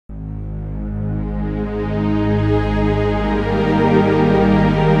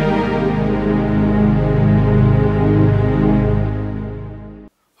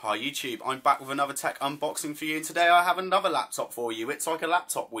YouTube? I'm back with another tech unboxing for you, and today I have another laptop for you. It's like a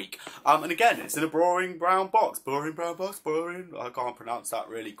laptop week. And again, it's in a boring brown box. Boring brown box, boring. I can't pronounce that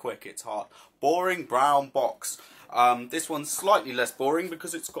really quick, it's hard. Boring brown box. This one's slightly less boring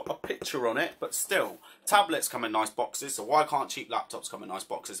because it's got a picture on it, but still, tablets come in nice boxes, so why can't cheap laptops come in nice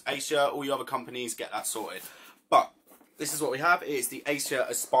boxes? Acer, all you other companies, get that sorted. But this is what we have. It's the Acer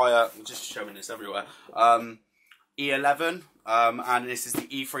Aspire, I'm just showing this everywhere, E11, and this is the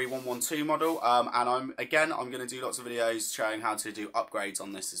E3 112 model, and I'm going to do lots of videos showing how to do upgrades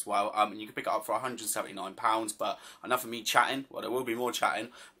on this as well, and you can pick it up for £179, but enough of me chatting. Well, there will be more chatting,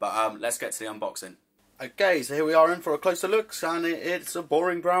 but let's get to the unboxing. Okay, so here we are in for a closer look, and it's a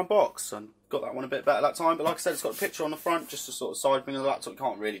boring brown box. I got that one a bit better that time, but like I said, it's got a picture on the front, just a sort of side thing of the laptop. You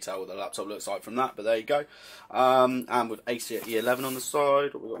can't really tell what the laptop looks like from that, but there you go. And with Acer E11 on the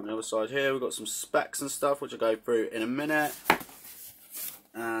side, what we've got on the other side here, we've got some specs and stuff, which I'll go through in a minute.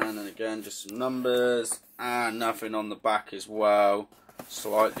 And then again, just some numbers, and nothing on the back as well.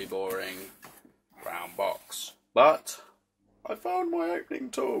 Slightly boring brown box. But I found my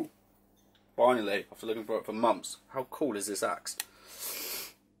opening tool. Finally, after looking for it for months. How cool is this axe?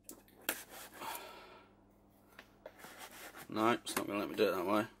 No, it's not going to let me do it that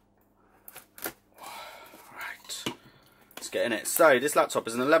way. Right, let's get in it. So, this laptop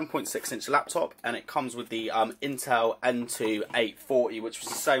is an 11.6 inch laptop, and it comes with the Intel N2 840, which was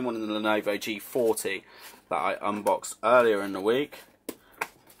the same one in the Lenovo G40 that I unboxed earlier in the week.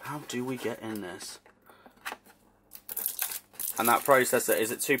 How do we get in this? And that processor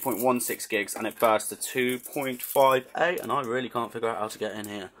is at 2.16 gigs, and it bursts to 2.58, and I really can't figure out how to get in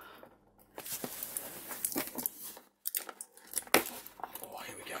here. Oh,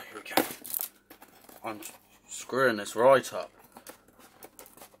 here we go, here we go. I'm screwing this right up.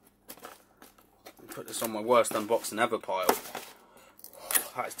 Put this on my worst unboxing ever pile.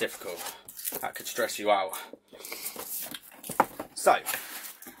 Oh, that is difficult. That could stress you out. So,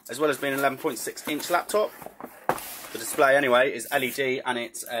 as well as being an 11.6 inch laptop, the display anyway is LED, and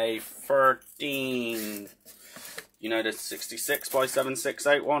it's a 13, you know, the 66 by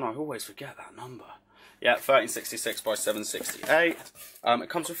 7681. I always forget that number. Yeah, 1366 by 768. It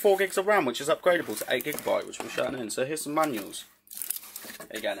comes with 4 gigs of RAM, which is upgradable to 8 GB, which we're showing in. So here's some manuals.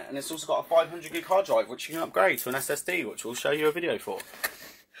 Again, and it's also got a 500 gig hard drive, which you can upgrade to an SSD, which we'll show you a video for.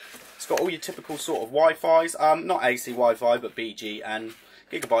 It's got all your typical sort of Wi-Fi's, not AC Wi-Fi, but BG and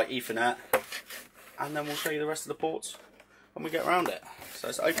Gigabit Ethernet. And then we'll show you the rest of the ports when we get around it. So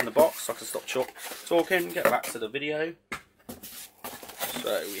let's open the box so I can stop talking, get back to the video.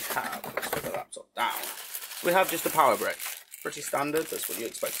 So we have, let's put the laptop down. We have just a power brick. Pretty standard, that's what you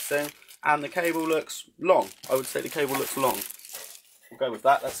expect to see. And the cable looks long. I would say the cable looks long. We'll go with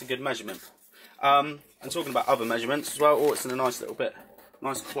that, that's a good measurement. And talking about other measurements as well, oh, it's in a nice little bit,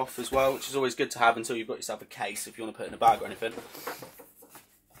 nice cloth as well, which is always good to have until you've got yourself a case if you want to put it in a bag or anything.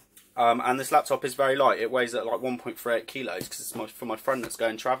 And this laptop is very light. It weighs at like 1.38 kilos because it's for my friend that's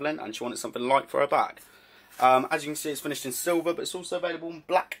going travelling, and she wanted something light for her bag. As you can see, it's finished in silver, but it's also available in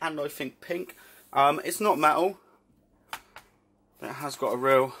black and I think pink. It's not metal, but it has got a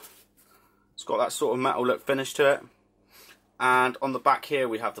real, it's got that sort of metal look finish to it. And on the back here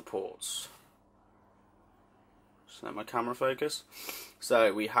we have the ports. Just let my camera focus.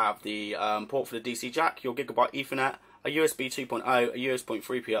 So we have the port for the DC jack, your Gigabit Ethernet, a USB 2.0, a USB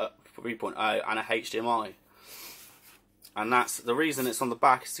 3.0, and a HDMI. And that's the reason it's on the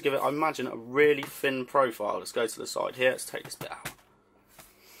back, is to give it, I imagine, a really thin profile. Let's go to the side here. Let's take this bit out.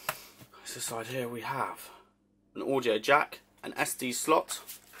 So the side here we have an audio jack, an SD slot,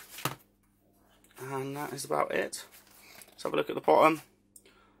 and that is about it. Let's have a look at the bottom.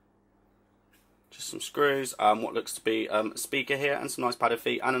 Just some screws, what looks to be a speaker here, and some nice padded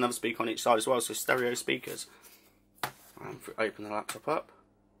feet, and another speaker on each side as well, so stereo speakers. And if we open the laptop up,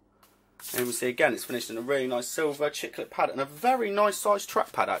 and we see again it's finished in a really nice silver chiclet pad, and a very nice sized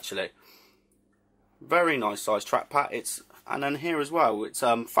trackpad actually. Very nice sized trackpad. And then here as well, it's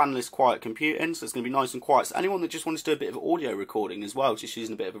fanless quiet computing, so it's going to be nice and quiet. So anyone that just wants to do a bit of audio recording as well, just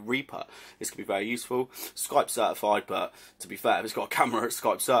using a bit of a Reaper, this could be very useful. Skype certified, but to be fair, it's got a camera, it's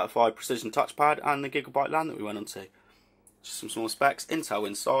Skype certified, precision touchpad, and the Gigabyte LAN that we went on to. Just some small specs, Intel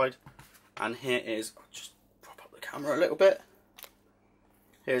inside, and here is, I'll just prop up the camera a little bit.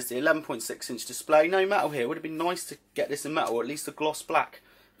 Here's the 11.6 inch display. No metal here. Would have been nice to get this in metal, or at least a gloss black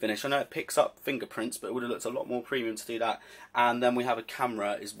finish. I know it picks up fingerprints, but it would have looked a lot more premium to do that. And then we have a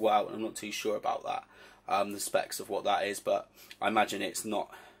camera as well, and I'm not too sure about that, the specs of what that is, but I imagine it's not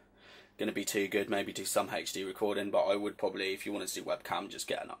going to be too good. Maybe do some HD recording, but I would probably, if you wanted to do webcam, just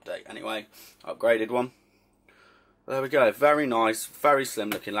get an update anyway. Upgraded one. There we go, very nice, very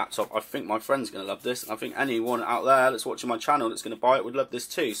slim looking laptop. I think my friend's going to love this. I think anyone out there that's watching my channel that's going to buy it would love this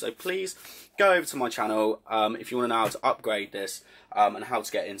too. So please go over to my channel if you want to know how to upgrade this and how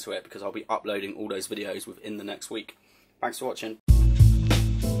to get into it, because I'll be uploading all those videos within the next week. Thanks for watching.